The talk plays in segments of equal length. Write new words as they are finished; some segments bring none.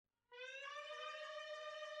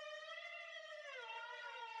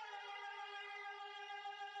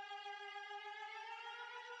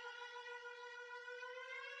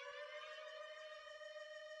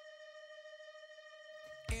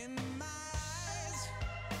in my eyes,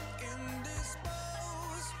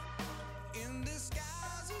 indisposed, in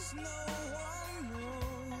disguises no one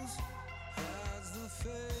knows. As the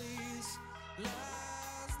face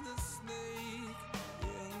lies the snake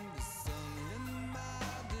in the sun, in my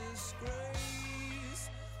disgrace.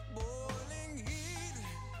 Boiling heat,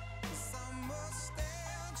 summer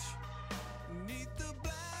stench, neath the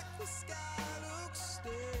black the sky looks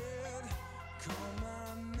dead. Call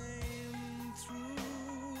my name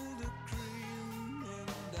through the cream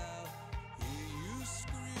and I'll hear you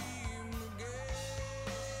scream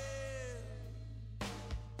again.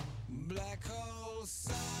 Black hole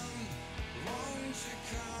sun, won't you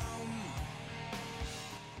come?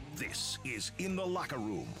 This is In the Locker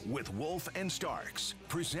Room with Wolf and Starks,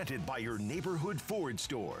 presented by your neighborhood Ford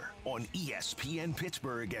store on ESPN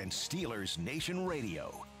Pittsburgh and Steelers Nation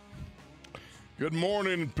Radio. Good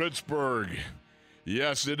morning, Pittsburgh.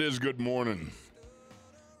 Yes, it is good morning.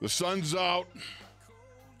 The sun's out.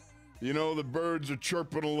 You know, the birds are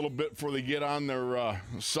chirping a little bit before they get on their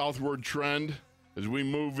southward trend as we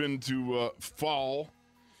move into fall.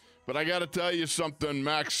 But I got to tell you something,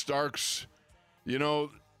 Max Starks. You know,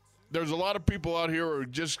 there's a lot of people out here who are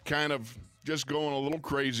just kind of just going a little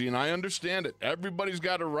crazy, and I understand it. Everybody's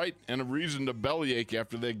got a right and a reason to bellyache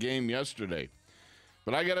after that game yesterday.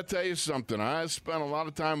 But I got to tell you something. I spent a lot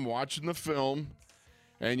of time watching the film,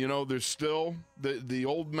 and, you know, there's still the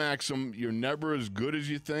old maxim, you're never as good as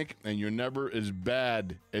you think, and you're never as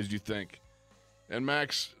bad as you think. And,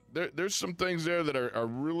 Max, there's some things there that are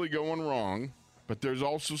really going wrong, but there's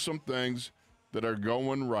also some things that are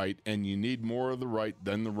going right, and you need more of the right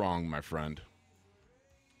than the wrong, my friend.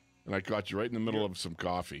 And I caught you right in the middle of some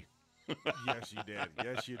coffee. Yes, you did.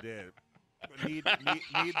 Yes, you did. Need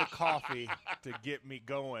the coffee to get me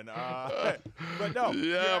going. But no,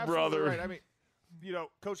 yeah, brother. Right. I mean, you know,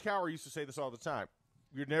 Coach Cowher used to say this all the time.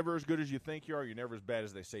 You're never as good as you think you are. You're never as bad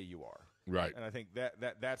as they say you are. Right. And I think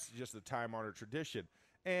that's just the time-honored tradition.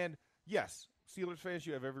 And, yes, Steelers fans,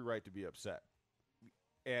 you have every right to be upset.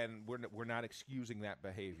 And we're not excusing that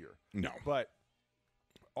behavior. No. But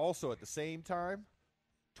also at the same time,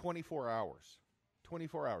 24 hours.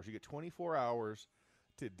 24 hours. You get 24 hours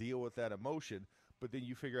to deal with that emotion, but then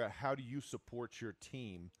you figure out how do you support your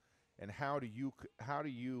team and how do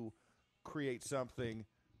you create something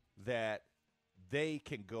that they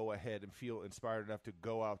can go ahead and feel inspired enough to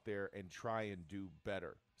go out there and try and do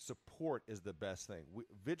better. Support is the best thing.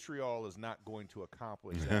 Vitriol is not going to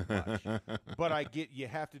accomplish that much. But I get you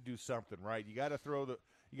have to do something, right? You got to throw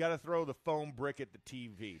the foam brick at the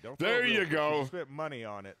TV. Don't there you go. You spent money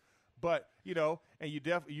on it. But, you know, and you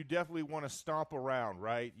definitely want to stomp around,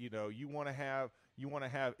 right? You know, you want to have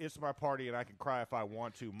it's my party and I can cry if I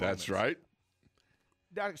want to moments. That's right.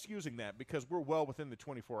 Not excusing that because we're well within the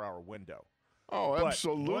 24-hour window. Oh,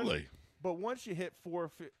 absolutely. But once you hit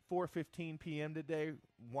 4:15 p.m. today,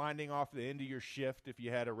 winding off the end of your shift if you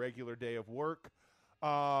had a regular day of work,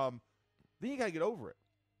 then you got to get over it.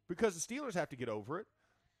 Because the Steelers have to get over it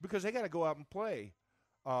because they got to go out and play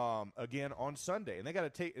again on Sunday. And they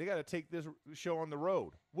got to take this show on the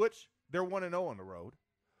road, which they're 1-0 on the road.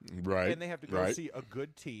 Right. And they have to go see a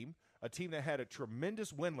good team, a team that had a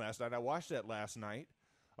tremendous win last night. I watched that last night.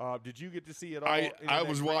 Did you get to see it all? I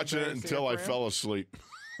was watching it until I fell asleep.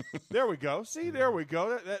 There we go. See, there we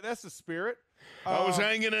go. That's the spirit. I was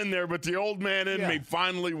hanging in there, but the old man in me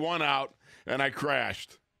finally won out, and I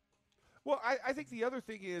crashed. Well, I think the other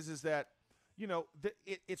thing is that, you know,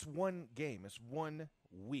 it's one game. It's 1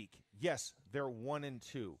 week. Yes, they're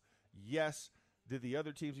 1-2. Yes, did the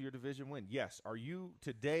other teams of your division win? Yes. Are you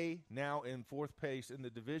today now in fourth place in the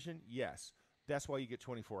division? Yes. That's why you get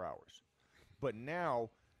 24 hours. But now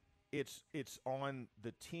it's on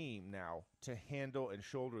the team now to handle and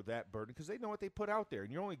shoulder that burden because they know what they put out there,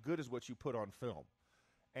 and you're only good as what you put on film.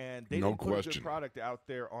 And they didn't put a good product out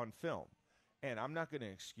there on film. And I'm not going to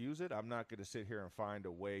excuse it. I'm not going to sit here and find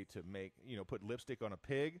a way to put lipstick on a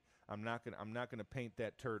pig. I'm not going to paint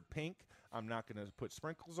that turd pink. I'm not going to put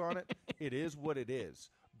sprinkles on it. It is what it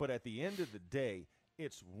is. But at the end of the day,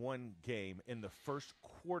 it's one game in the first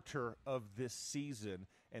quarter of this season,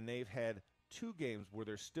 and they've had 2 games where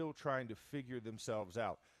they're still trying to figure themselves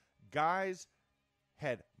out. Guys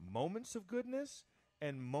had moments of goodness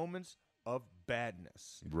and moments of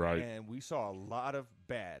badness. Right. And we saw a lot of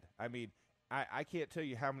bad. I mean, I can't tell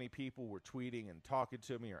you how many people were tweeting and talking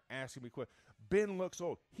to me or asking me questions. Ben looks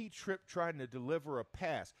old. He tripped trying to deliver a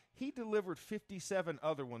pass. He delivered 57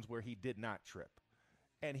 other ones where he did not trip.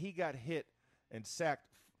 And he got hit and sacked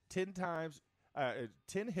 10 times,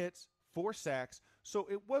 10 hits, 4 sacks. So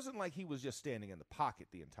it wasn't like he was just standing in the pocket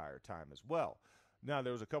the entire time as well. Now,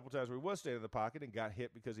 there was a couple times where he was staying in the pocket and got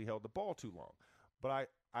hit because he held the ball too long. But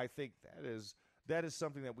I think that is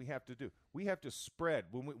something that we have to do. We have to spread.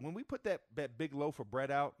 When we put that big loaf of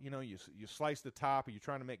bread out, you slice the top and you're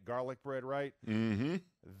trying to make garlic bread, right? Mm-hmm.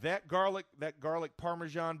 That garlic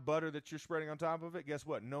Parmesan butter that you're spreading on top of it, guess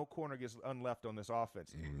what? No corner gets unleft on this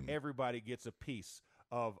offense. Everybody gets a piece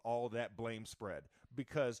of all that blame spread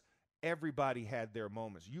because everybody had their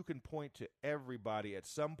moments. You can point to everybody at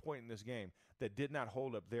some point in this game that did not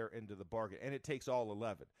hold up their end of the bargain, and it takes all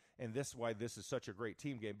 11. And this is why this is such a great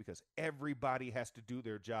team game, because everybody has to do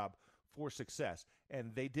their job for success.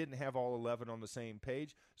 And they didn't have all 11 on the same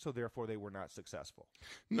page, so therefore they were not successful.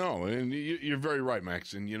 No, and you're very right,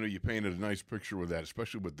 Max. And, you painted a nice picture with that,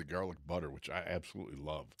 especially with the garlic butter, which I absolutely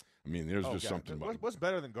love. I mean, there's just something about it. What's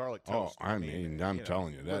better than garlic toast? Oh, I'm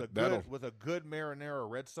telling you. With a good marinara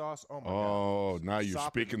red sauce, oh, my God. Oh, now you're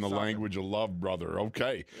speaking the language of love, brother.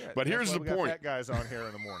 Okay. Yeah, but here's the point. Got that guy's on here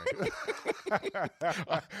in the morning.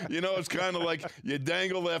 It's kind of like you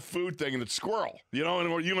dangle that food thing and it's squirrel.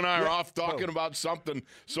 And you and I are off talking about something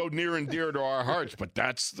so near and dear to our hearts. But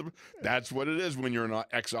that's what it is when you're an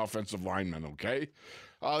ex-offensive lineman, okay?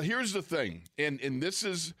 Here's the thing, and this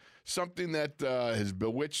is something that has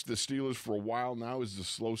bewitched the Steelers for a while now, is the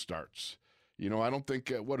slow starts. I don't think,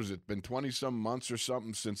 been 20-some months or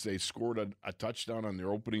something since they scored a touchdown on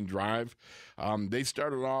their opening drive. They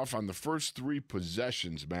started off on the first 3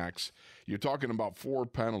 possessions, Max. You're talking about 4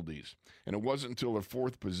 penalties, and it wasn't until the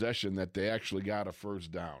 4th possession that they actually got a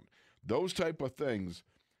first down. Those type of things,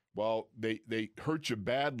 well, they hurt you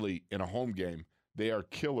badly in a home game. They are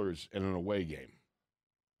killers in an away game.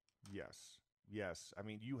 Yes. I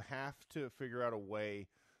mean, you have to figure out a way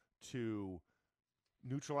to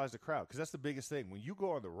neutralize the crowd, because that's the biggest thing. When you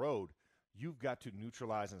go on the road, you've got to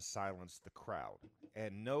neutralize and silence the crowd.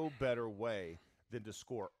 And no better way than to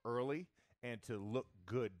score early and to look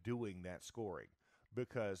good doing that scoring.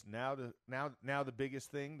 Because now the biggest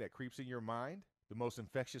thing that creeps in your mind, the most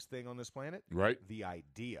infectious thing on this planet, right? The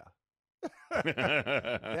idea.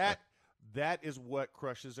 That is what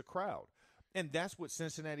crushes a crowd. And that's what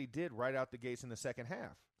Cincinnati did right out the gates in the second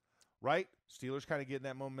half, right? Steelers kind of getting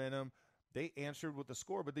that momentum. They answered with the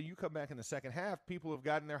score, but then you come back in the second half, people have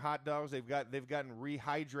gotten their hot dogs. They've gotten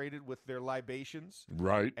rehydrated with their libations.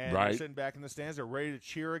 Right, and right. They're sitting back in the stands. They're ready to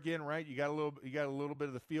cheer again, right? You got a little bit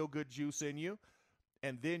of the feel-good juice in you.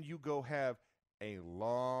 And then you go have a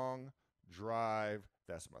long drive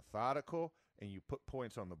that's methodical, and you put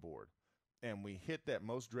points on the board. And we hit that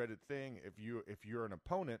most dreaded thing. If you're an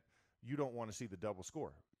opponent, you don't want to see the double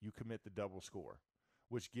score. You commit the double score,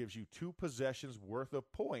 which gives you 2 possessions worth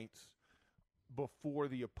of points before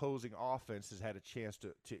the opposing offense has had a chance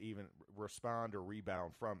to even respond or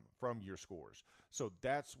rebound from your scores. So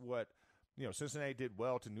that's what Cincinnati did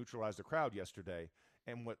well to neutralize the crowd yesterday,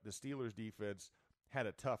 and what the Steelers defense had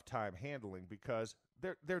a tough time handling, because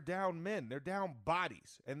they're down men, they're down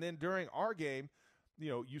bodies. And then during our game,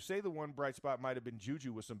 you say the one bright spot might have been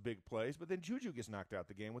Juju with some big plays, but then Juju gets knocked out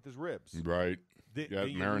the game with his ribs. Right. Then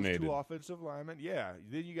you marinated. lose 2 offensive linemen. Yeah.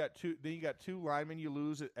 Then you got 2 linemen you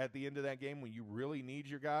lose at the end of that game when you really need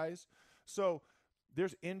your guys. So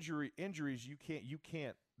there's injuries you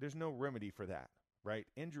can't there's no remedy for that, right?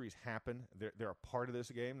 Injuries happen. They're a part of this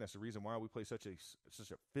game. That's the reason why we play such a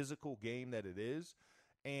physical game that it is.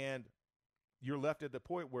 And you're left at the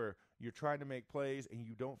point where you're trying to make plays and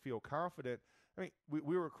you don't feel confident. I mean,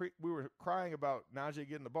 we were crying about Najee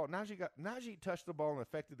getting the ball. Najee touched the ball and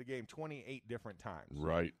affected the game 28 different times.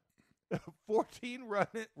 Right. 14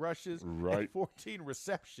 rushes, right. And 14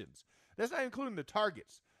 receptions. That's not including the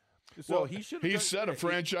targets. So he set a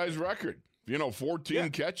franchise record.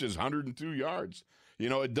 14 catches, 102 yards.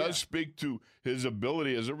 It does speak to his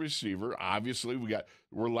ability as a receiver. Obviously,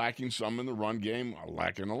 we're lacking some in the run game,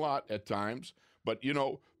 lacking a lot at times. But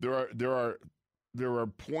there are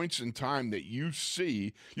points in time that you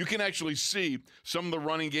can actually see some of the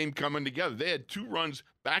running game coming together. They had 2 runs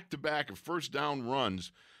back-to-back of first down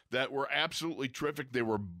runs that were absolutely terrific. They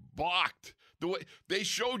were blocked. The way they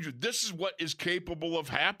showed you, this is what is capable of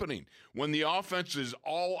happening when the offense is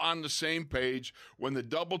all on the same page, when the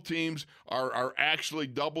double teams are actually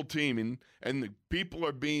double teaming and the people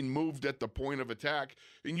are being moved at the point of attack,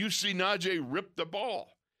 and you see Najee rip the ball.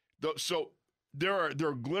 So there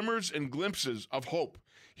are glimmers and glimpses of hope.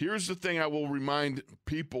 Here's the thing I will remind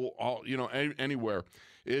people anywhere.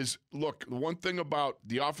 is, look, the one thing about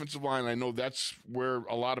the offensive line, I know that's where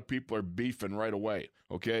a lot of people are beefing right away,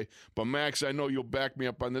 okay? But, Max, I know you'll back me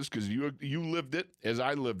up on this because you lived it as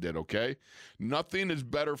I lived it, okay? Nothing is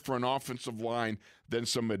better for an offensive line than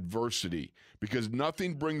some adversity because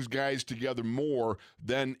nothing brings guys together more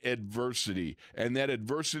than adversity. And that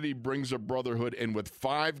adversity brings a brotherhood. And with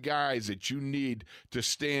 5 guys that you need to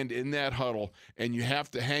stand in that huddle and you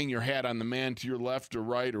have to hang your hat on the man to your left or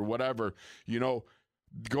right or whatever,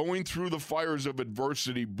 going through the fires of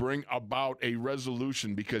adversity bring about a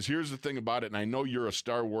resolution because here's the thing about it, and I know you're a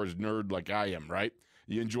Star Wars nerd like I am, right?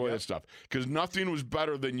 You enjoy that stuff. Because nothing was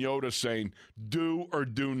better than Yoda saying, do or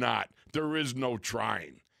do not. There is no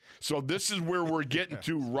trying. So this is where we're getting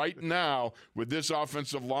to right now with this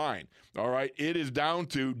offensive line. All right? It is down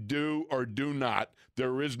to do or do not.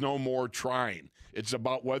 There is no more trying. It's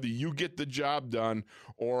about whether you get the job done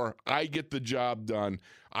or I get the job done.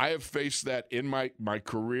 I have faced that in my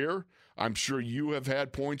career. I'm sure you have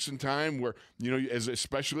had points in time where,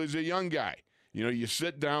 especially as a young guy, you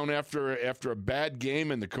sit down after a bad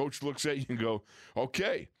game and the coach looks at you and go,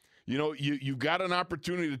 okay, you got an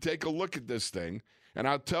opportunity to take a look at this thing. And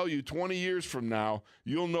I'll tell you, 20 years from now,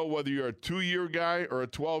 you'll know whether you're a 2-year guy or a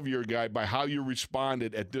 12-year guy by how you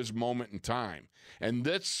responded at this moment in time. And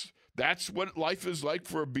that's what life is like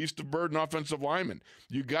for a beast of burden offensive lineman.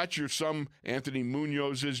 You got some Anthony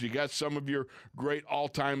Munoz's, you got some of your great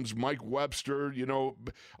all-times Mike Webster,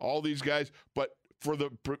 all these guys. But for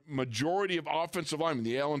the majority of offensive linemen,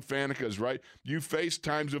 the Alan Fanekas, right, you face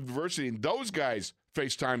times of adversity, and those guys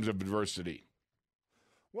face times of adversity.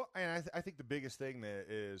 Well, and I think the biggest thing that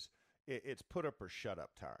is it's put up or shut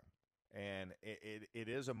up time. And it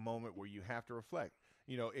is a moment where you have to reflect.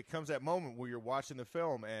 It comes that moment where you're watching the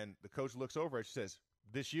film and the coach looks over and says,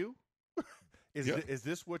 this you? Is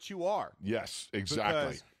this what you are? Yes,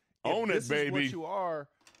 exactly. Own it, baby.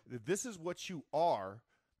 This is what you are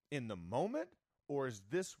in the moment, or is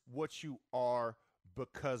this what you are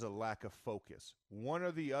because of lack of focus? One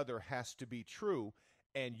or the other has to be true,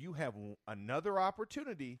 and you have another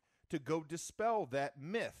opportunity to go dispel that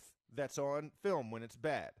myth that's on film when it's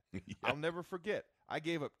bad. Yeah. I'll never forget. I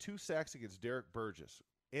gave up 2 sacks against Derek Burgess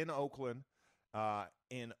in Oakland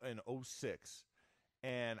in 2006,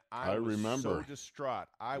 and I was remember. So distraught.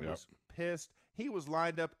 I was pissed. He was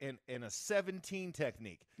lined up in a 17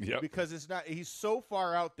 technique because he's so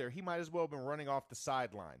far out there. He might as well have been running off the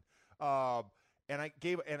sideline. And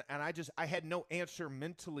I had no answer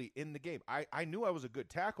mentally in the game. I knew I was a good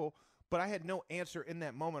tackle, but I had no answer in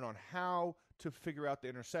that moment on how to figure out the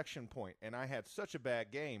intersection point. And I had such a bad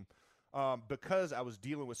game because I was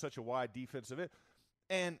dealing with such a wide defensive end.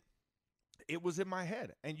 And it was in my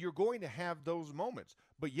head. And you're going to have those moments.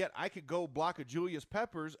 But yet I could go block a Julius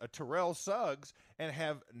Peppers, a Terrell Suggs, and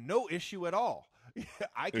have no issue at all.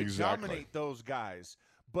 I could dominate those guys.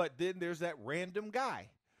 But then there's that random guy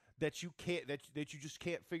that you can't that you just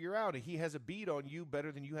can't figure out. And he has a beat on you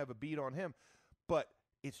better than you have a beat on him. But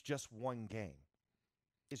it's just one game.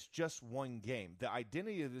 It's just one game. The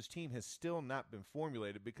identity of this team has still not been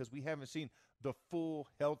formulated because we haven't seen the full,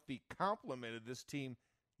 healthy complement of this team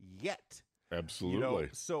yet. Absolutely.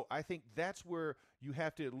 So I think that's where you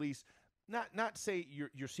have to at least not say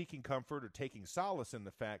you're seeking comfort or taking solace in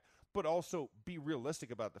the fact, but also be realistic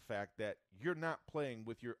about the fact that you're not playing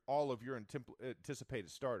with all of your anticipated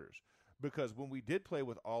starters. Because when we did play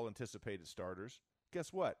with all anticipated starters,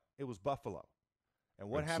 guess what? It was Buffalo. And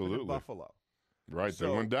what happened in Buffalo? Right, they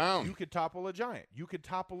went down. You could topple a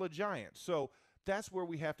giant. So that's where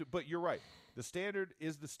we have to. But you're right. The standard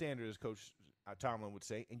is the standard, as Coach Tomlin would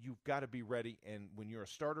say, and you've got to be ready. And when you're a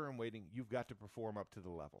starter in waiting, you've got to perform up to the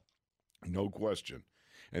level. No question.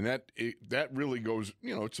 And that really goes,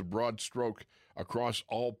 it's a broad stroke across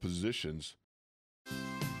all positions.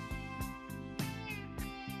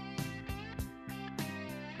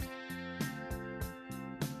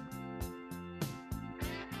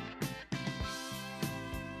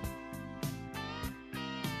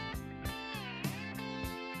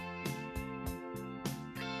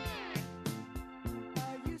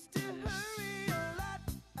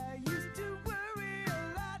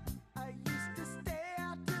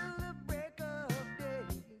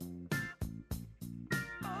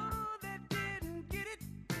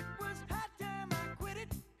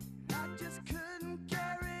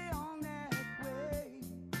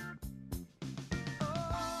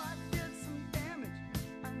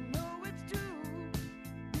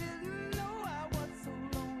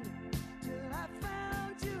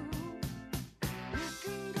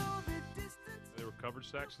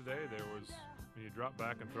 Coverage sacks today. There was, when you drop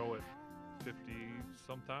back and throw it 50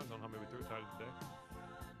 sometimes, I don't know how many we threw it today.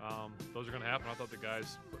 those are going to happen. I thought the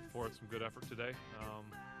guys put forth some good effort today.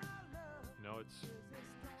 It's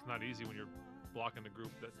not easy when you're blocking a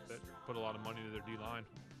group that put a lot of money into their D-line.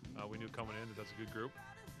 We knew coming in that that's a good group.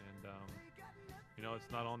 And,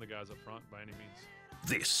 it's not on the guys up front by any means.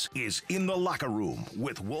 This is In the Locker Room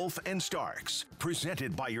with Wolf and Starks,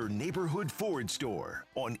 presented by your neighborhood Ford store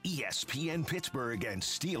on ESPN Pittsburgh and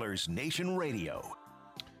Steelers Nation Radio.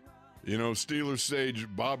 Steelers sage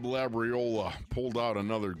Bob Labriola pulled out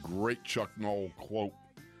another great Chuck Noll quote,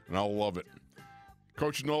 and I love it.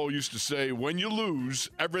 Coach Noll used to say, when you lose,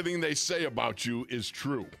 everything they say about you is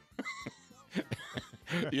true.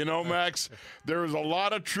 Max, there is a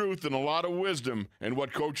lot of truth and a lot of wisdom in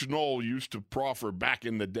what Coach Noll used to proffer back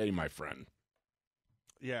in the day, my friend.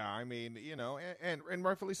 Yeah, I mean, and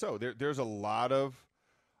rightfully so. There's a lot of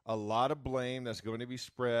blame that's going to be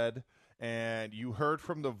spread, and you heard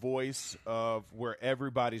from the voice of where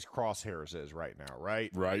everybody's crosshairs is right now, right?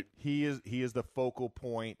 Right. He is the focal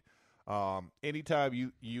point.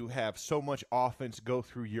 Anytime you have so much offense go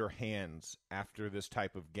through your hands after this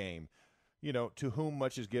type of game, to whom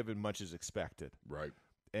much is given, much is expected. Right.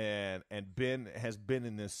 And Ben has been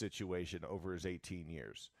in this situation over his 18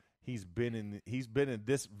 years. He's been in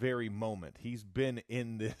this very moment. He's been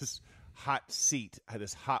in this hot seat,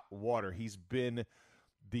 this hot water. He's been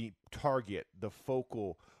the target, the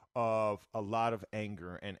focal of a lot of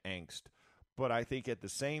anger and angst. But I think at the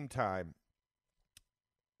same time,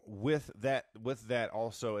 with that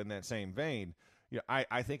also in that same vein,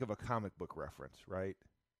 I think of a comic book reference, right?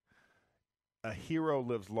 A hero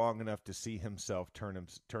lives long enough to see himself turn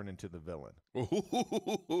into the villain.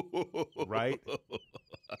 Right?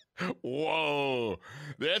 Whoa.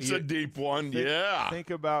 That's a deep one.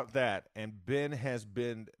 Think about that. And Ben has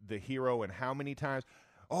been the hero, and how many times?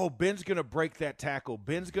 Oh, Ben's going to break that tackle.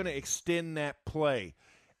 Ben's going to extend that play.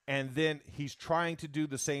 And then he's trying to do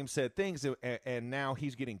the same said things, and now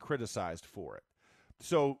he's getting criticized for it.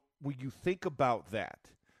 So when you think about that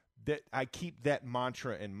I keep that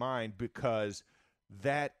mantra in mind, because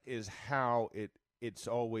that is how it's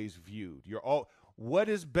always viewed. What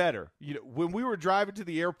is better? When we were driving to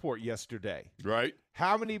the airport yesterday, right?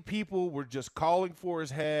 How many people were just calling for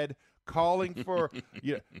his head, calling for,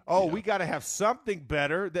 we got to have something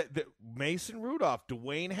better. That Mason Rudolph,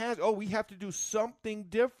 Dwayne has. Oh, we have to do something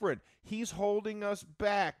different. He's holding us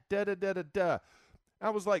back. I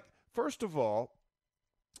was like, first of all,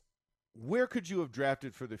 where could you have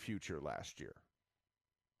drafted for the future last year?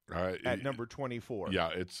 At number 24. Yeah,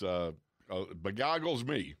 it's begoggles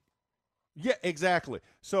me. Yeah, exactly.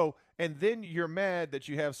 So, and then you're mad that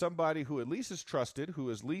you have somebody who at least is trusted, who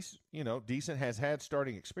is at least, decent, has had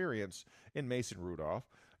starting experience in Mason Rudolph.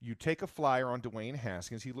 You take a flyer on Dwayne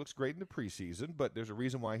Haskins. He looks great in the preseason, but there's a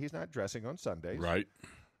reason why he's not dressing on Sundays. Right.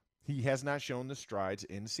 He has not shown the strides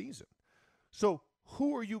in season. So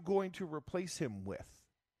who are you going to replace him with?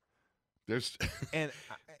 And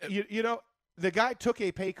the guy took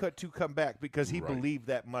a pay cut to come back because he believed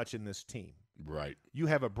that much in this team. Right. You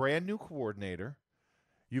have a brand new coordinator.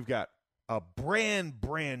 You've got a brand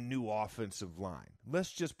new offensive line. Let's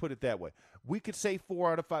just put it that way. We could say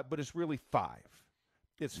 4 out of 5, but it's really 5.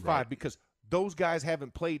 It's 5 because those guys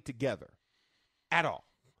haven't played together at all.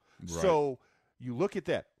 Right. So you look at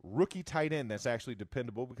that rookie tight end that's actually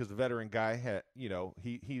dependable, because the veteran guy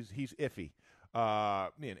he's iffy.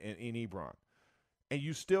 In Ebron. And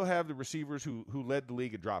you still have the receivers who led the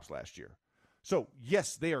league in drops last year. So,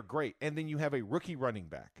 yes, they are great. And then you have a rookie running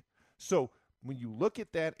back. So, when you look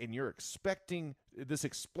at that and you're expecting this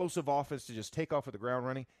explosive offense to just take off with the ground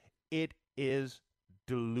running, it is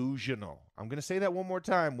delusional. I'm going to say that one more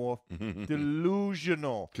time, Wolf.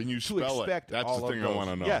 Delusional. Can you spell it? That's the thing I want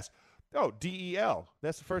to know. Yes. Oh, D-E-L.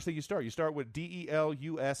 That's the first thing you start. You start with D-E-L-U-S-I-O-N-A-L.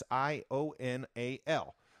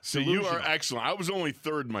 See, you are excellent. I was only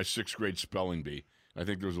third in my 6th grade spelling bee. I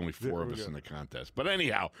think there was only 4 of us in the contest. But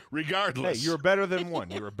anyhow, regardless. Hey, you were better than one.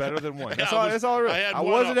 You were better than one. That's all really. I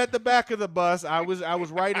wasn't at the back of the bus. I was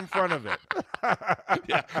right in front of it.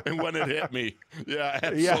 Yeah, and when it hit me. Yeah,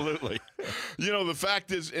 absolutely. Yeah. The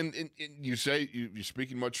fact is, and you say you're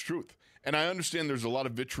speaking much truth. And I understand there's a lot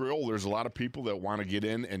of vitriol. There's a lot of people that want to get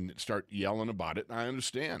in and start yelling about it. And I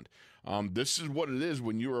understand. This is what it is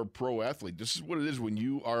when you're a pro athlete. This is what it is when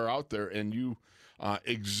you are out there and you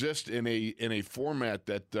exist in a format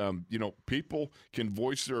that people can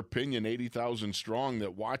voice their opinion 80,000 strong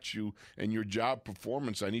that watch you and your job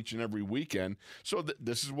performance on each and every weekend. So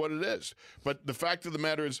this is what it is. But the fact of the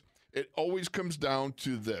matter is, it always comes down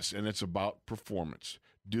to this, and it's about performance.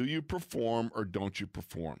 Do you perform or don't you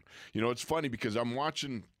perform? It's funny because I'm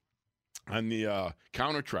watching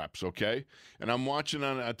counter traps, okay? And I'm watching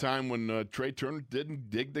on a time when Trey Turner didn't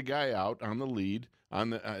dig the guy out on the lead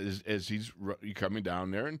on the as he's coming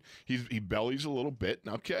down there, and he bellies a little bit.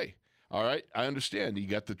 Okay, all right, I understand. He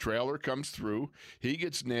got the trailer comes through. He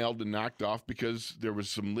gets nailed and knocked off because there was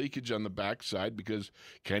some leakage on the backside because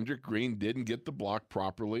Kendrick Green didn't get the block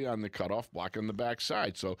properly on the cutoff block on the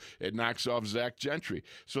backside. So it knocks off Zach Gentry.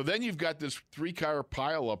 So then you've got this 3-car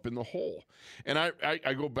pile up in the hole. And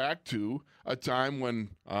I go back to a time when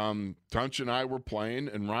Tunch and I were playing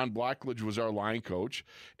and Ron Blackledge was our line coach.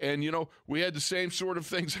 And, you know, we had the same sort of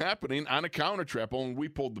things happening on a counter trap, only we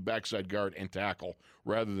pulled the backside guard and tackle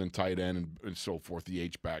rather than tight end and so forth, the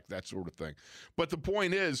H-back, that sort of thing. But the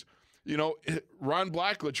point is, you know, Ron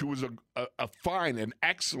Blackledge, who was a fine and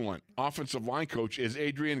excellent offensive line coach, as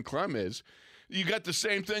Adrian Clem is, you got the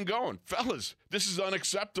same thing going. Fellas, this is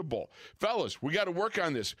unacceptable. Fellas, we got to work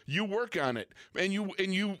on this. You work on it, and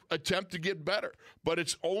you attempt to get better. But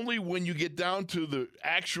it's only when you get down to the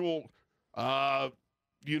actual that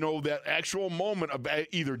actual moment of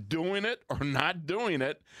either doing it or not doing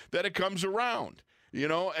it that it comes around. You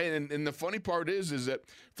know, and the funny part is that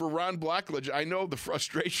for Ron Blackledge, I know the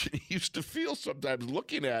frustration he used to feel sometimes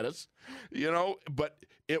looking at us, you know, but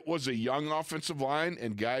it was a young offensive line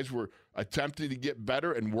and guys were attempting to get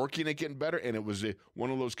better and working at getting better, and it was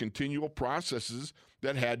one of those continual processes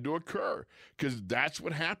that had to occur because that's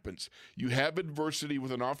what happens. You have adversity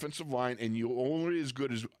with an offensive line, and you're only as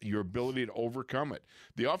good as your ability to overcome it.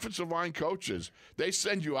 The offensive line coaches, they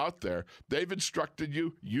send you out there. They've instructed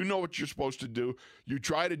you. You know what you're supposed to do. You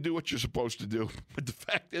try to do what you're supposed to do. But the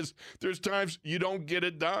fact is, there's times you don't get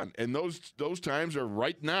it done, and those times are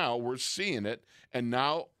right now. We're seeing it, and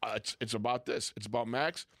now it's about this. It's about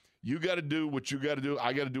Max. You got to do what you got to do.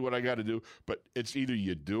 I got to do what I got to do. But it's either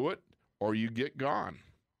you do it or you get gone.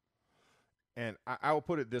 And I will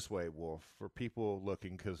put it this way, Wolf, for people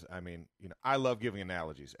looking, because I mean, you know, I love giving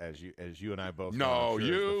analogies, as you and I both. No, know,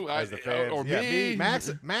 you as the fans, or yeah, me.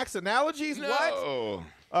 Max analogies. No. What?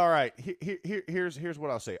 All right, here's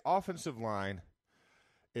what I'll say. Offensive line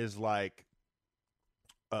is like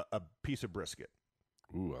a piece of brisket.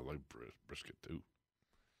 Ooh, I like brisket too.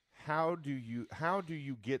 How do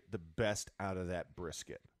you get the best out of that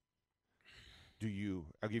brisket?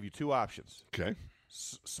 I'll give you two options. Okay.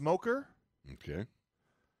 Smoker. Okay.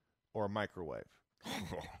 Or a microwave.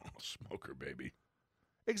 Smoker, baby.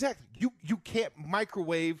 Exactly. You can't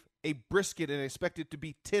microwave a brisket and expect it to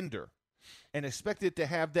be tender and expect it to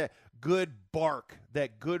have that good bark,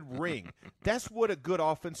 that good ring. That's what a good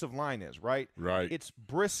offensive line is, right? Right. It's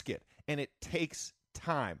brisket, and it takes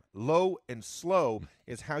time. Low and slow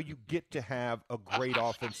is how you get to have a great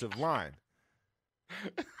offensive line.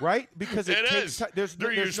 Right? Because it takes time. There's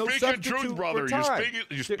no substitute truth, brother. for time.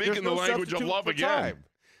 You're speaking the language of love again. Time.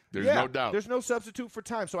 There's no doubt. There's no substitute for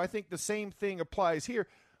time. So I think the same thing applies here.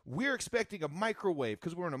 We're expecting a microwave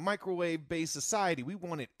because we're in a microwave-based society. We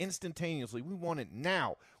want it instantaneously. We want it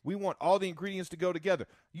now. We want all the ingredients to go together.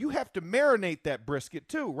 You have to marinate that brisket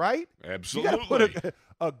too, right? Absolutely. You got to put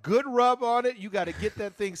a good rub on it. You got to get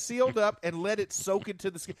that thing sealed up and let it soak into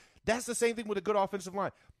the skin. That's the same thing with a good offensive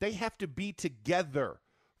line. They have to be together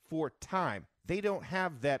for time. They don't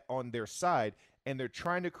have that on their side, and they're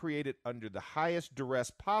trying to create it under the highest duress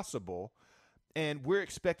possible, and we're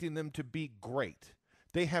expecting them to be great.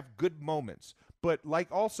 They have good moments. But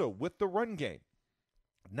like also with the run game,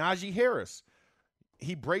 Najee Harris,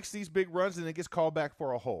 he breaks these big runs and then gets called back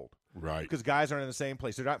for a hold. Right. Because guys aren't in the same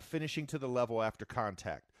place. They're not finishing to the level after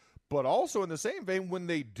contact. But also in the same vein, when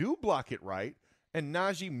they do block it right, and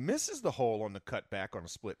Najee misses the hole on the cutback on a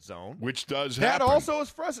split zone. Which does that happen. That also is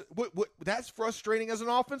frustrating. That's frustrating as an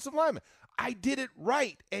offensive lineman. I did it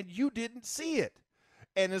right, and you didn't see it.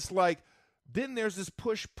 And it's like, then there's this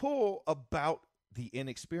push-pull about the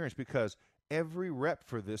inexperience, because every rep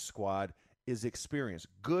for this squad is experience.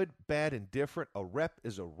 Good, bad, and different. A rep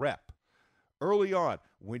is a rep. Early on,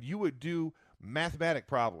 when you would do mathematic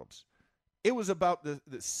problems, it was about the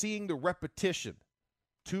seeing the repetition.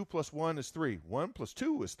 2 + 1 is 3. 1 +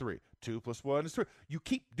 2 is 3. 2 + 1 is 3. You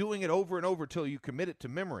keep doing it over and over until you commit it to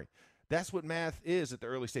memory. That's what math is at the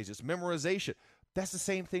early stages. It's memorization. That's the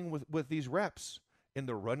same thing with these reps. In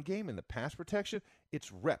the run game, in the pass protection,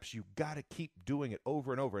 it's reps. You got to keep doing it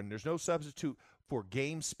over and over. And there's no substitute for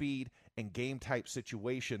game speed and game-type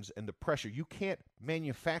situations and the pressure. You can't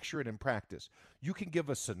manufacture it in practice. You can give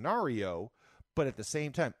a scenario, but at the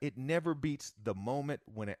same time, it never beats the moment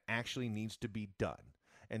when it actually needs to be done.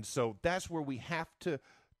 And so that's where we have to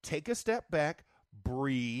take a step back,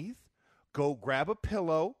 breathe, go grab a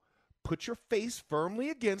pillow, put your face firmly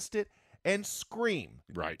against it, and scream.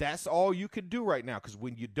 Right. That's all you can do right now, because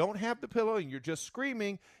when you don't have the pillow and you're just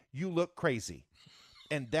screaming, you look crazy.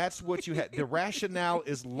 And that's what you had. The rationale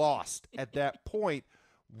is lost at that point.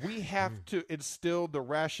 We have to instill the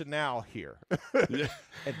rationale here. Yeah.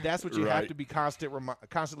 And that's what you have Right. to be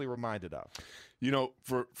constantly reminded of. You know,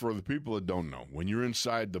 for the people that don't know, when you're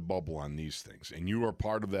inside the bubble on these things and you are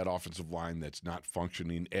part of that offensive line that's not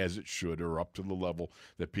functioning as it should or up to the level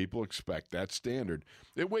that people expect, that standard,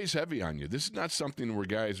 it weighs heavy on you. This is not something where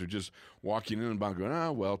guys are just walking in and about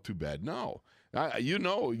going, well, too bad. No.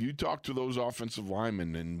 You talk to those offensive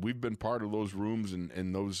linemen, and we've been part of those rooms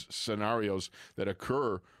and those scenarios that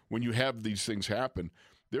occur when you have these things happen.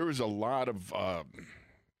 There is a lot of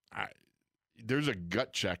there's a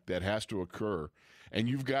gut check that has to occur, and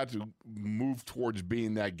you've got to move towards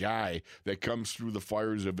being that guy that comes through the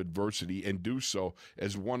fires of adversity and do so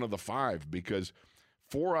as one of the 5, because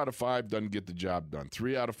 4 out of 5 doesn't get the job done.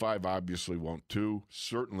 3 out of 5 obviously won't. 2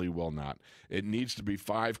 certainly will not. It needs to be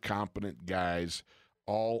 5 competent guys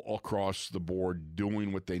all across the board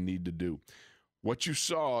doing what they need to do. What you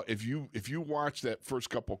saw, if you watch that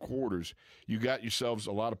first couple quarters, you got yourselves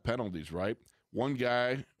a lot of penalties, right?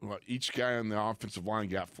 Each guy on the offensive line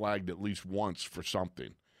got flagged at least once for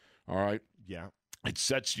something, all right? Yeah. It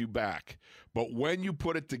sets you back. But when you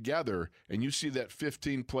put it together and you see that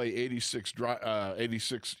 15-play,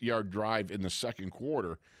 86-yard drive in the second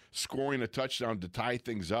quarter, scoring a touchdown to tie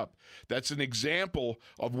things up, that's an example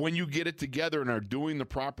of when you get it together and are doing the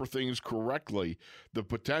proper things correctly, the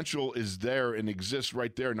potential is there and exists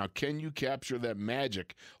right there. Now, can you capture that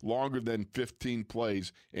magic longer than 15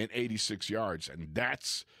 plays and 86 yards? And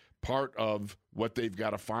that's part of what they've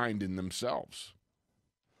got to find in themselves.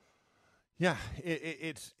 Yeah,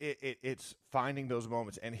 it's finding those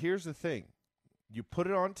moments. And here's the thing. You put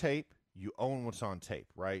it on tape, you own what's on tape,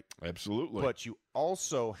 right? Absolutely. But you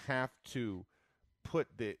also have to put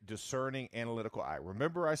the discerning analytical eye.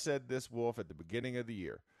 Remember I said this, Wolf, at the beginning of the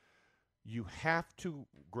year. You have to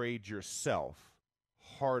grade yourself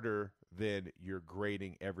harder than you're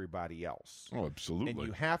grading everybody else. Oh, absolutely. And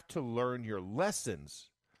you have to learn your lessons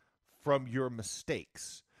from your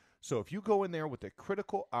mistakes. So if you go in there with a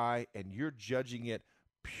critical eye and you're judging it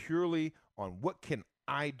purely on what can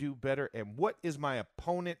I do better and what is my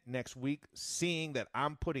opponent next week seeing that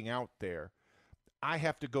I'm putting out there, I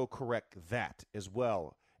have to go correct that as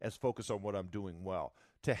well as focus on what I'm doing well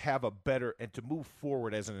to have a better and to move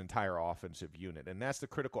forward as an entire offensive unit. And that's the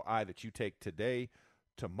critical eye that you take today,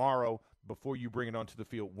 tomorrow, before you bring it onto the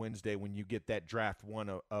field Wednesday when you get that draft one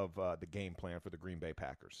of the game plan for the Green Bay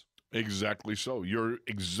Packers. Exactly so. You're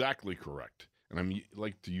exactly correct. And I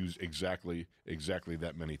like to use exactly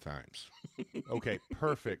that many times. Okay,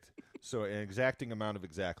 perfect. So an exacting amount of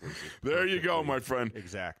exactly. There you go, my friend.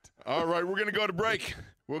 Exact. All right, we're going to go to break.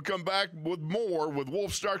 We'll come back with more with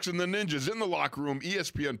Wolf Starks and the Ninjas in the locker room,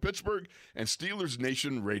 ESPN Pittsburgh and Steelers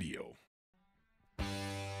Nation Radio.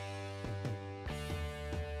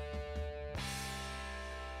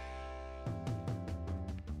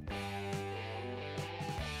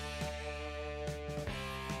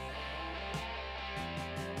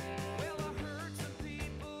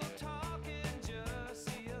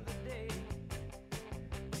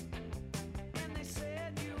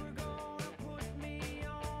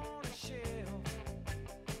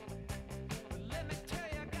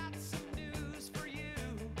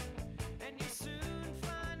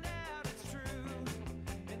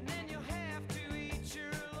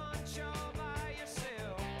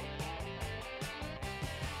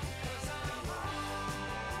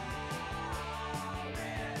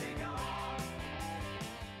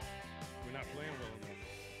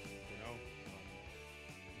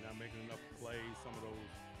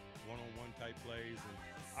 Plays, and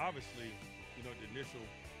obviously, you know, the initial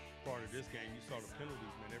part of this game, you saw the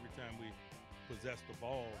penalties, man. Every time we possessed the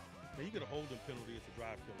ball, and you get a holding penalty, it's a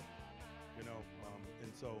drive killer, you know.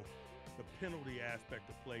 And so the penalty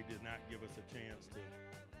aspect of play did not give us a chance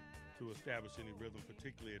to establish any rhythm,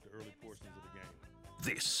 particularly at the early portions of the game.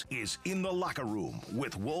 This is In the Locker Room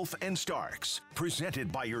with Wolf and Starks,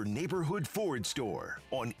 presented by your neighborhood Ford store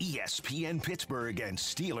on ESPN Pittsburgh and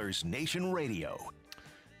Steelers Nation Radio.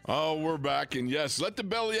 Oh, we're back, and yes, let the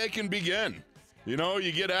belly aching begin. You know,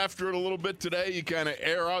 you get after it a little bit today, you kind of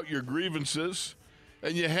air out your grievances,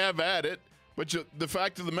 and you have at it. But the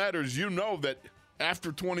fact of the matter is, you know that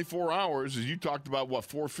after 24 hours, as you talked about,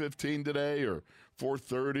 4:15 today or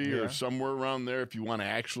 4:30 or somewhere around there, if you want to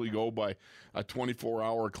actually go by a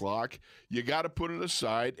 24-hour clock, you got to put it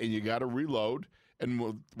aside, and you got to reload,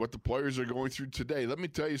 and what the players are going through today. Let me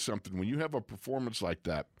tell you something. When you have a performance like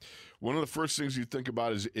that, one of the first things you think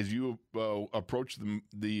about is you approach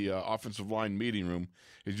the offensive line meeting room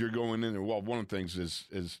is you're going in there. Well, one of the things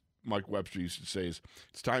is Mike Webster used to say is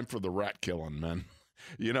it's time for the rat killing, man.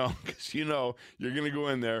 Because you're going to go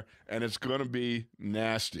in there and it's going to be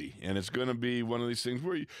nasty, and it's going to be one of these things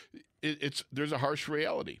where there's a harsh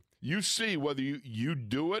reality. You see whether you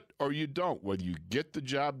do it or you don't, whether you get the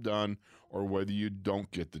job done or whether you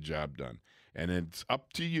don't get the job done. And it's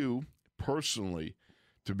up to you personally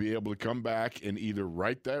to be able to come back and either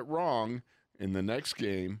right that wrong in the next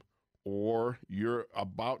game, or you're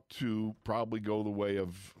about to probably go the way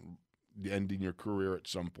of ending your career at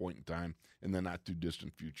some point in time in the not too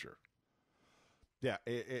distant future. Yeah,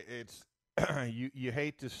 it's you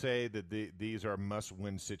hate to say that these are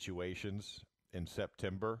must-win situations in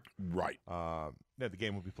September. Right. The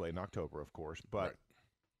game will be played in October, of course, but Right.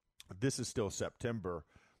 This is still September.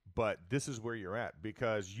 But this is where you're at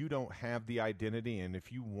because you don't have the identity, and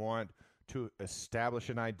if you want to establish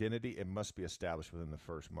an identity, it must be established within the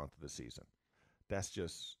first month of the season. That's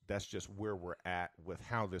just where we're at with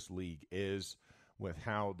how this league is, with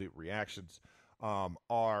how the reactions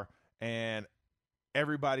are, and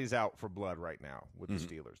everybody's out for blood right now with the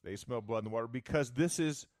Steelers. They smell blood in the water because this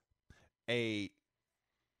is a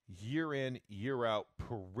year in, year out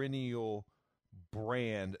perennial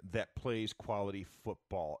brand that plays quality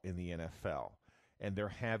football in the NFL, and they're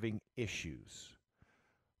having issues.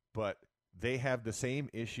 But they have the same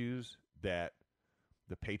issues that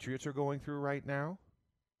the Patriots are going through right now.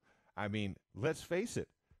 I mean, let's face it.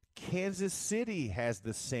 Kansas City has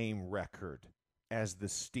the same record as the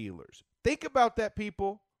Steelers. Think about that,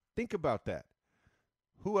 people. Think about that.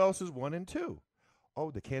 Who else is 1-2?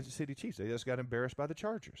 Oh, the Kansas City Chiefs. They just got embarrassed by the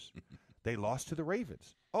Chargers. They lost to the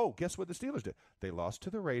Ravens. Oh, guess what the Steelers did? They lost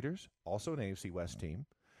to the Raiders, also an AFC West team,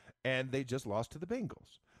 and they just lost to the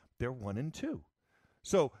Bengals. They're 1-2.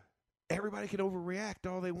 So everybody can overreact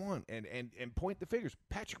all they want and point the fingers.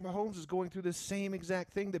 Patrick Mahomes is going through the same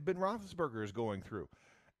exact thing that Ben Roethlisberger is going through.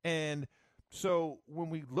 And so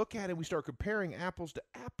when we look at it, we start comparing apples to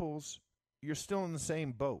apples, you're still in the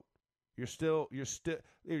same boat. You're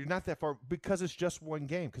not that far because it's just one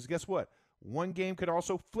game. Because guess what? One game could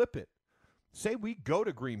also flip it. Say we go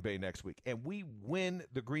to Green Bay next week and we win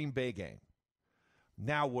the Green Bay game.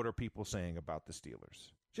 Now what are people saying about the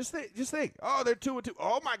Steelers? Just think. Oh, they're 2-2.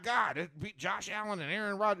 Oh, my God. It beat Josh Allen and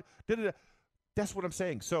Aaron Rodgers. That's what I'm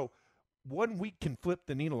saying. So 1 week can flip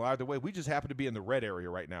the needle either way. We just happen to be in the red area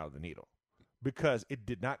right now of the needle because it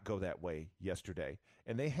did not go that way yesterday,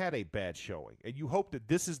 and they had a bad showing. And you hope that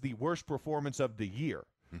this is the worst performance of the year.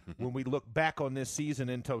 When we look back on this season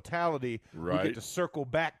in totality, we get to circle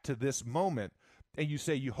back to this moment, and you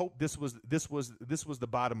say you hope this was the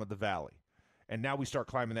bottom of the valley, and now we start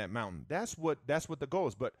climbing that mountain. That's what the goal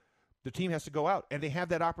is. But the team has to go out, and they have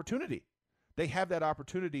that opportunity. They have that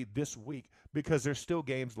opportunity this week because there's still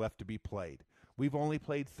games left to be played. We've only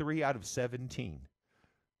played 3 out of 17.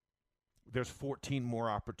 There's 14 more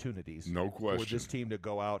opportunities for this team to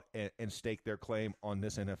go out and stake their claim on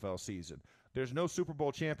this NFL season. There's no Super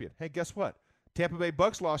Bowl champion. Hey, guess what? Tampa Bay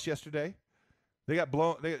Bucks lost yesterday. They got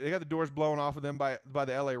the doors blown off of them by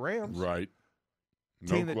the LA Rams. Right.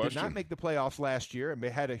 No team that question. did not make the playoffs last year, and they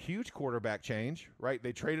had a huge quarterback change, right?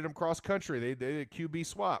 They traded them cross country. They did a QB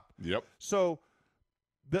swap. Yep. So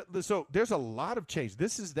there's a lot of change.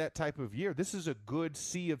 This is that type of year. This is a good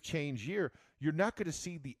sea of change year. You're not going to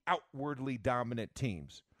see the outwardly dominant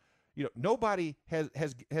teams. You know, nobody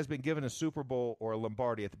has been given a Super Bowl or a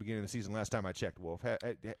Lombardi at the beginning of the season. Last time I checked, Wolf,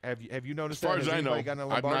 have you noticed as far that? as I know,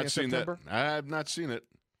 I've not seen September? that. I have not seen it,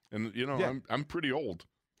 and Yeah. I'm pretty old.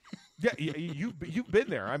 Yeah, you've been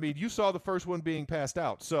there. I mean, you saw the first one being passed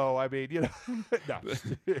out. So I mean, no.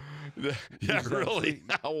 Yeah, really.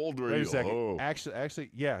 How old were Wait you? a second. Oh. Actually,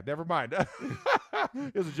 yeah. Never mind. It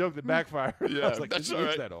was a joke that backfired. Yeah, I was like, that's he all is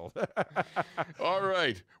right. that old. All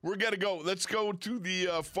right, we're gonna go. Let's go to the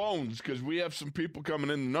phones because we have some people coming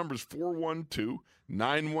in. The number's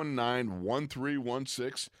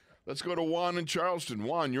 412-919-1316. Let's go to Juan in Charleston.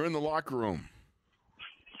 Juan, you're in the locker room.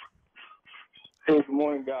 Hey, good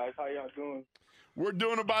morning, guys. How y'all doing? We're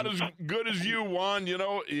doing about as good as you, Juan. You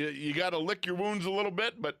know, you got to lick your wounds a little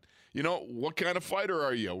bit, but, what kind of fighter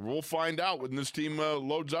are you? We'll find out when this team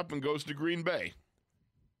loads up and goes to Green Bay.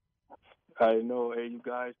 I know. Hey, you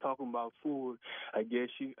guys talking about food. I guess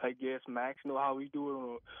Max know how we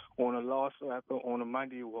do it on a loss on a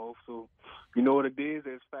Monday, Wolf. So you know what it is?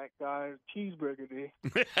 It's Fat Guy Cheeseburger Day.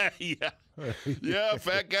 Yeah,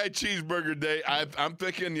 Fat Guy Cheeseburger Day. I'm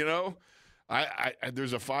thinking,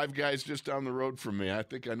 There's a Five Guys just down the road from me. I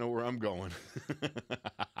think I know where I'm going.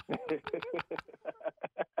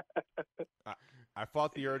 I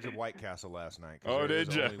fought the urge of White Castle last night. Oh,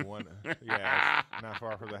 did you? Only one, yeah, it's not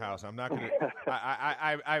far from the house. I'm not gonna.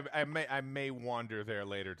 I may wander there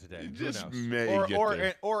later today. You Who just knows? may get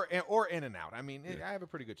there. or in and out. I mean, I have a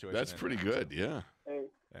pretty good choice. That's in pretty and out, good. Yeah. Hey,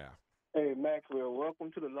 Yeah. hey, Maxwell,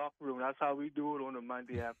 welcome to the locker room. That's how we do it on a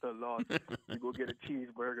Monday after a loss. We go get a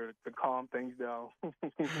cheeseburger to calm things down.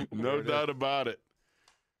 No doubt about it.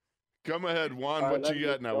 Come ahead, Juan. All right, What you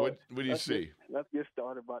got now? What do you let's see? Let's get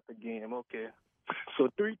started about the game. Okay. So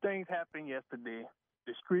 3 things happened yesterday.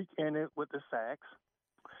 The streak ended with the sacks.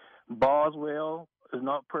 Boswell is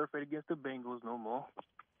not perfect against the Bengals no more.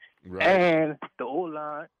 Right. And the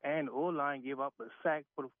O-line gave up a sack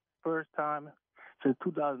for the first time since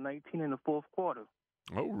 2019 in the fourth quarter.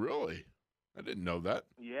 Oh, really? I didn't know that.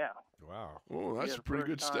 Yeah. Wow. Oh, that's Yeah, a the pretty first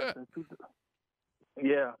good time stat. since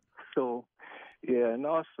Yeah. So, yeah, and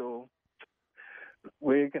also,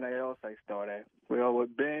 where can I else I start at? Well,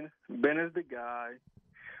 with Ben is the guy,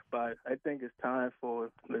 but I think it's time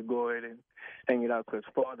for to go ahead and hang it out because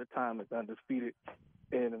Father Time is undefeated.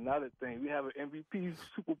 And another thing, we have an MVP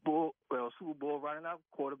Super Bowl running out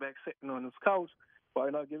quarterback sitting on his couch. Why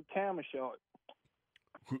not give Cam a shot?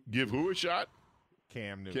 Give who a shot?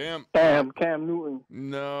 Cam Newton. Cam Newton.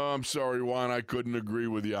 No, I'm sorry, Juan. I couldn't agree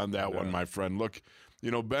with you on that one, my friend. Look,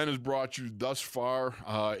 Ben has brought you thus far.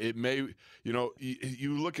 It may,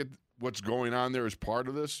 you look at what's going on there as part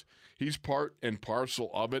of this. He's part and parcel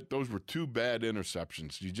of it. Those were 2 bad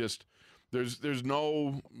interceptions. There's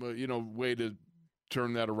no, way to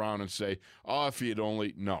turn that around and say, oh, if he had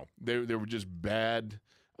only, no. They were just bad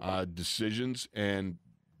decisions, and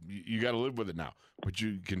you got to live with it now. But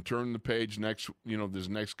you can turn the page this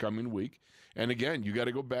next coming week. And again, you got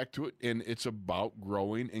to go back to it, and it's about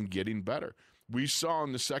growing and getting better. We saw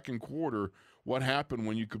in the second quarter what happened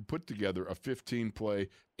when you could put together a 15-play,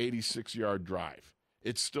 86-yard drive.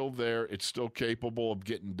 It's still there. It's still capable of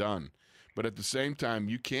getting done. But at the same time,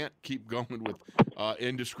 you can't keep going with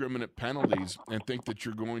indiscriminate penalties and think that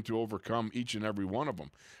you're going to overcome each and every one of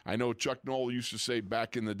them. I know Chuck Noll used to say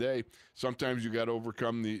back in the day, sometimes you got to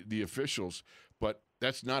overcome the officials, but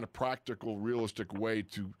that's not a practical, realistic way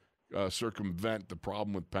to circumvent the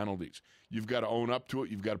problem with penalties. You've got to own up to it.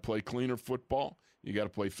 You've got to play cleaner football. You got to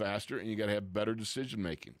play faster, and you got to have better decision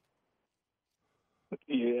making.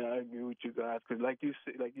 Yeah, I agree with you guys because, like you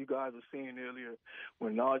guys were saying earlier,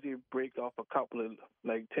 when Najee breaks off a couple of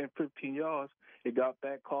 10, 15 yards, it got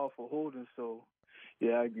back called for holding. So,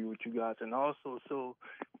 yeah, I agree with you guys. And also,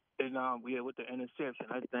 with the interception,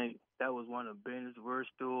 I think that was one of Ben's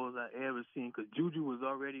worst throws I ever seen because Juju was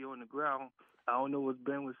already on the ground. I don't know what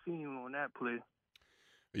Ben was seeing on that play.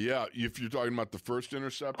 Yeah, if you're talking about the first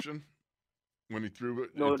interception. When he threw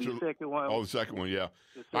it? No, the second one. Oh, the second one, yeah.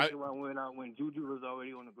 The second one went out when Juju was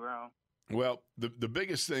already on the ground. Well, the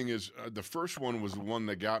biggest thing is the first one was the one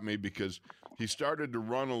that got me because he started to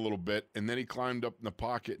run a little bit, and then he climbed up in the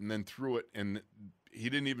pocket and then threw it, and he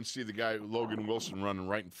didn't even see the guy, Logan Wilson, running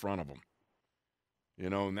right in front of him.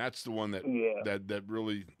 And that's the one that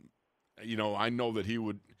really, I know that he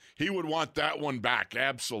would want that one back,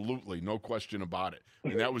 absolutely, no question about it.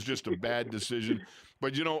 And that was just a bad decision.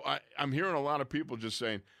 But, I'm hearing a lot of people just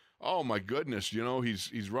saying, oh, my goodness,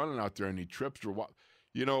 he's running out there and he trips or what.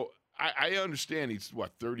 I understand he's,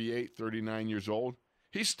 38, 39 years old.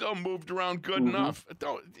 He still moved around good enough.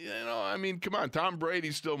 Come on, Tom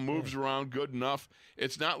Brady still moves around good enough.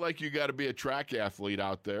 It's not like you got to be a track athlete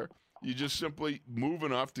out there. You just simply move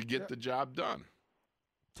enough to get the job done.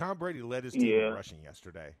 Tom Brady led his team in rushing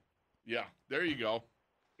yesterday. Yeah, there you go.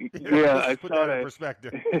 Yeah, Let's put that in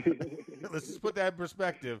perspective. Let's just put that in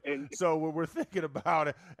perspective. So when we're thinking about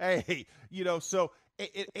it,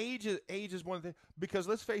 age is one thing because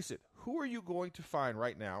let's face it, who are you going to find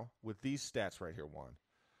right now with these stats right here?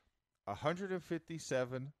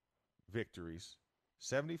 157 victories,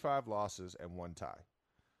 75 losses, and 1 tie.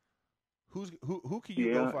 Who can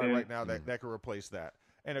you go find right now that can replace that?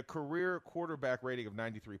 And a career quarterback rating of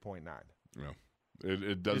 93.9. Yeah.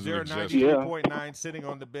 It doesn't exist. Is there a 93.9 sitting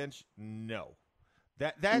on the bench? No.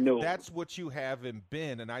 That's what you have in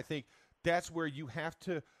Ben, and I think that's where you have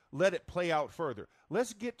to let it play out further.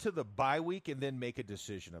 Let's get to the bye week and then make a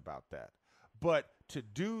decision about that. But to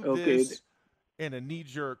do this in a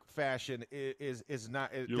knee-jerk fashion is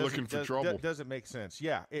not. You're looking for trouble. Doesn't make sense.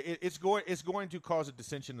 Yeah, it's going to cause a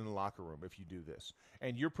dissension in the locker room if you do this,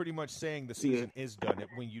 and you're pretty much saying the season is done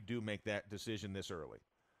when you do make that decision this early.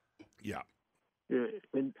 Yeah. Yeah,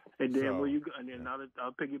 and then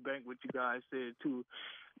I'll piggyback what you guys said too.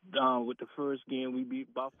 with the first game we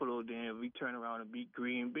beat Buffalo, then we turn around and beat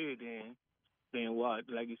Green Bay, then what?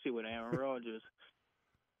 Like you said with Aaron Rodgers.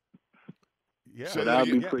 Yeah, So So that'll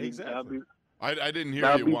be yeah, pretty. exactly. I didn't hear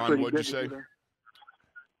That'll you, be Juan. pretty What'd you good say? to them.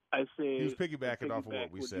 I said He was piggybacking off of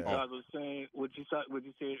what we what said. you guys were saying, what you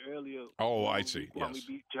said earlier. Oh, I when see. when Yes.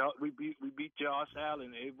 we beat Josh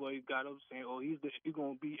Allen. Everybody got up saying, "Oh, he's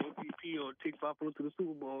gonna be MVP or take Buffalo to the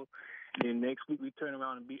Super Bowl." And then next week we turn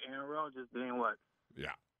around and beat Aaron Rodgers. Then what?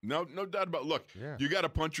 Yeah. No doubt about it. Look, Yeah. you got a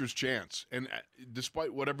puncher's chance. And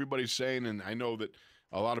despite what everybody's saying, and I know that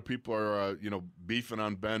a lot of people are, beefing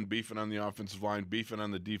on Ben, beefing on the offensive line, beefing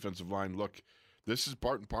on the defensive line. Look, this is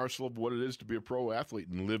part and parcel of what it is to be a pro athlete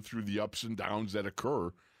and live through the ups and downs that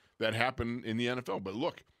occur that happen in the NFL. But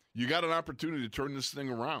look, you got an opportunity to turn this thing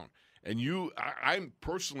around. And I'm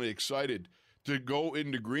personally excited to go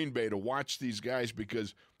into Green Bay to watch these guys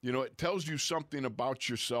because, it tells you something about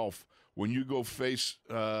yourself when you go face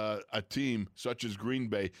a team such as Green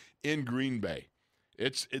Bay in Green Bay.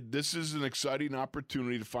 This is an exciting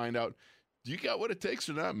opportunity to find out, do you got what it takes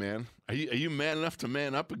or not, man? Are you man enough to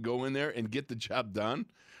man up and go in there and get the job done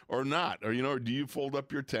or not? Or, or do you fold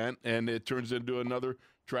up your tent and it turns into another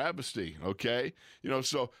travesty, okay?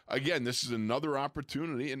 So, again, this is another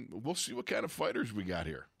opportunity, and we'll see what kind of fighters we got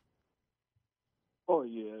here. Oh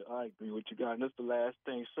yeah, I agree with you guys. And that's the last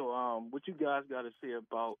thing. So, what you guys got to say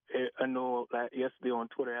about? I know yesterday on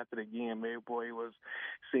Twitter after the game, everybody was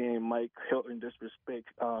saying Mike Hilton disrespect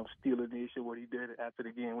Steeler Nation, what he did after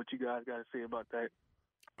the game. What you guys got to say about that?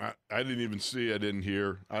 I didn't even see. I didn't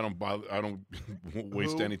hear. I don't bother. I don't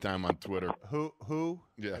waste Who? any time on Twitter. Who?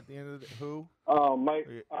 Yeah. At the end of the who?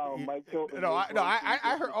 Mike Hilton.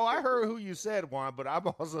 I heard who you said, Juan, but I'm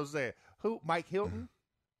also saying who? Mike Hilton.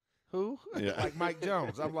 Who? Yeah. Like Mike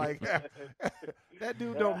Jones. I'm like, that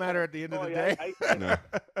dude don't matter at the end of the yeah, day. No.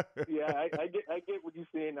 I get what you're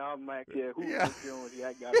saying now, Mike. Yeah, who's Yeah. Jones? Yeah,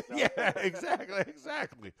 I got it. Now. Yeah,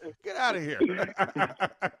 exactly. Get out of here.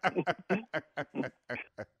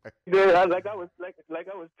 Yeah, like I was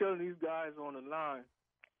telling these guys on the line.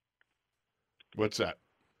 What's that?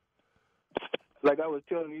 Like I was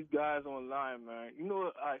telling these guys online, man. You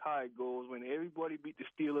know how it goes when everybody beat the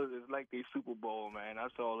Steelers. It's like they Super Bowl, man.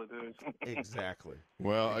 That's all it is. Exactly.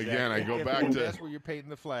 Well, Exactly. again, I go And back to that's where you're painting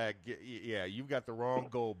the flag. Yeah, you've got the wrong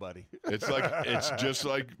goal, buddy. it's just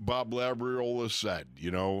like Bob Labriola said.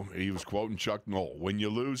 He was quoting Chuck Noll. When you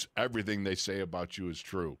lose, everything they say about you is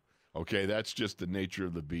true. Okay, that's just the nature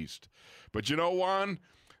of the beast. But Juan,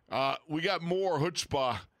 we got more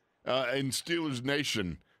chutzpah in Steelers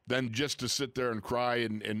Nation than just to sit there and cry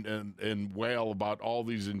and wail about all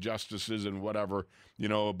these injustices and whatever,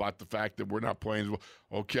 about the fact that we're not playing as well.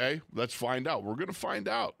 Okay, let's find out. We're going to find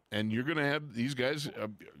out. And you're going to have these guys,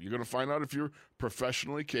 you're going to find out if you're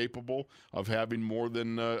professionally capable of having more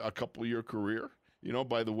than a couple-year career,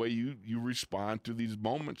 by the way you respond to these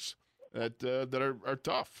moments that are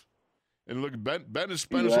tough. And look, Ben has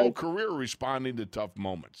spent his whole career responding to tough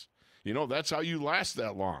moments. That's how you last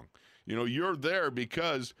that long. You're there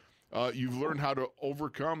because you've learned how to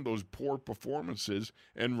overcome those poor performances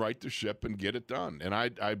and right the ship and get it done. And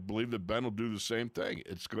I believe that Ben will do the same thing.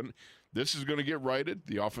 This is going to get righted.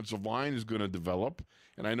 The offensive line is going to develop.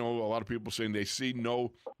 And I know a lot of people saying they see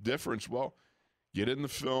no difference. Well, get in the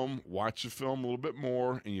film, watch the film a little bit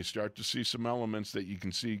more, and you start to see some elements that you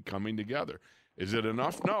can see coming together. Is it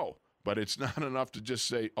enough? No. But it's not enough to just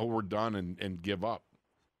say, oh, we're done and give up.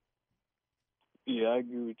 Yeah, I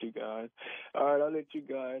agree with you guys. All right, I'll let you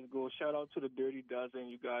guys go. Shout out to the Dirty Dozen.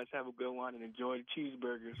 You guys have a good one and enjoy the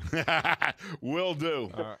cheeseburgers. Will do.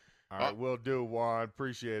 All right, will do, Juan.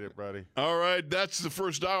 Appreciate it, buddy. All right, that's the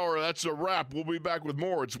first hour. That's a wrap. We'll be back with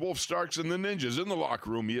more. It's Wolf Starks and the Ninjas in the locker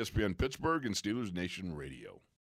room, ESPN Pittsburgh and Steelers Nation Radio.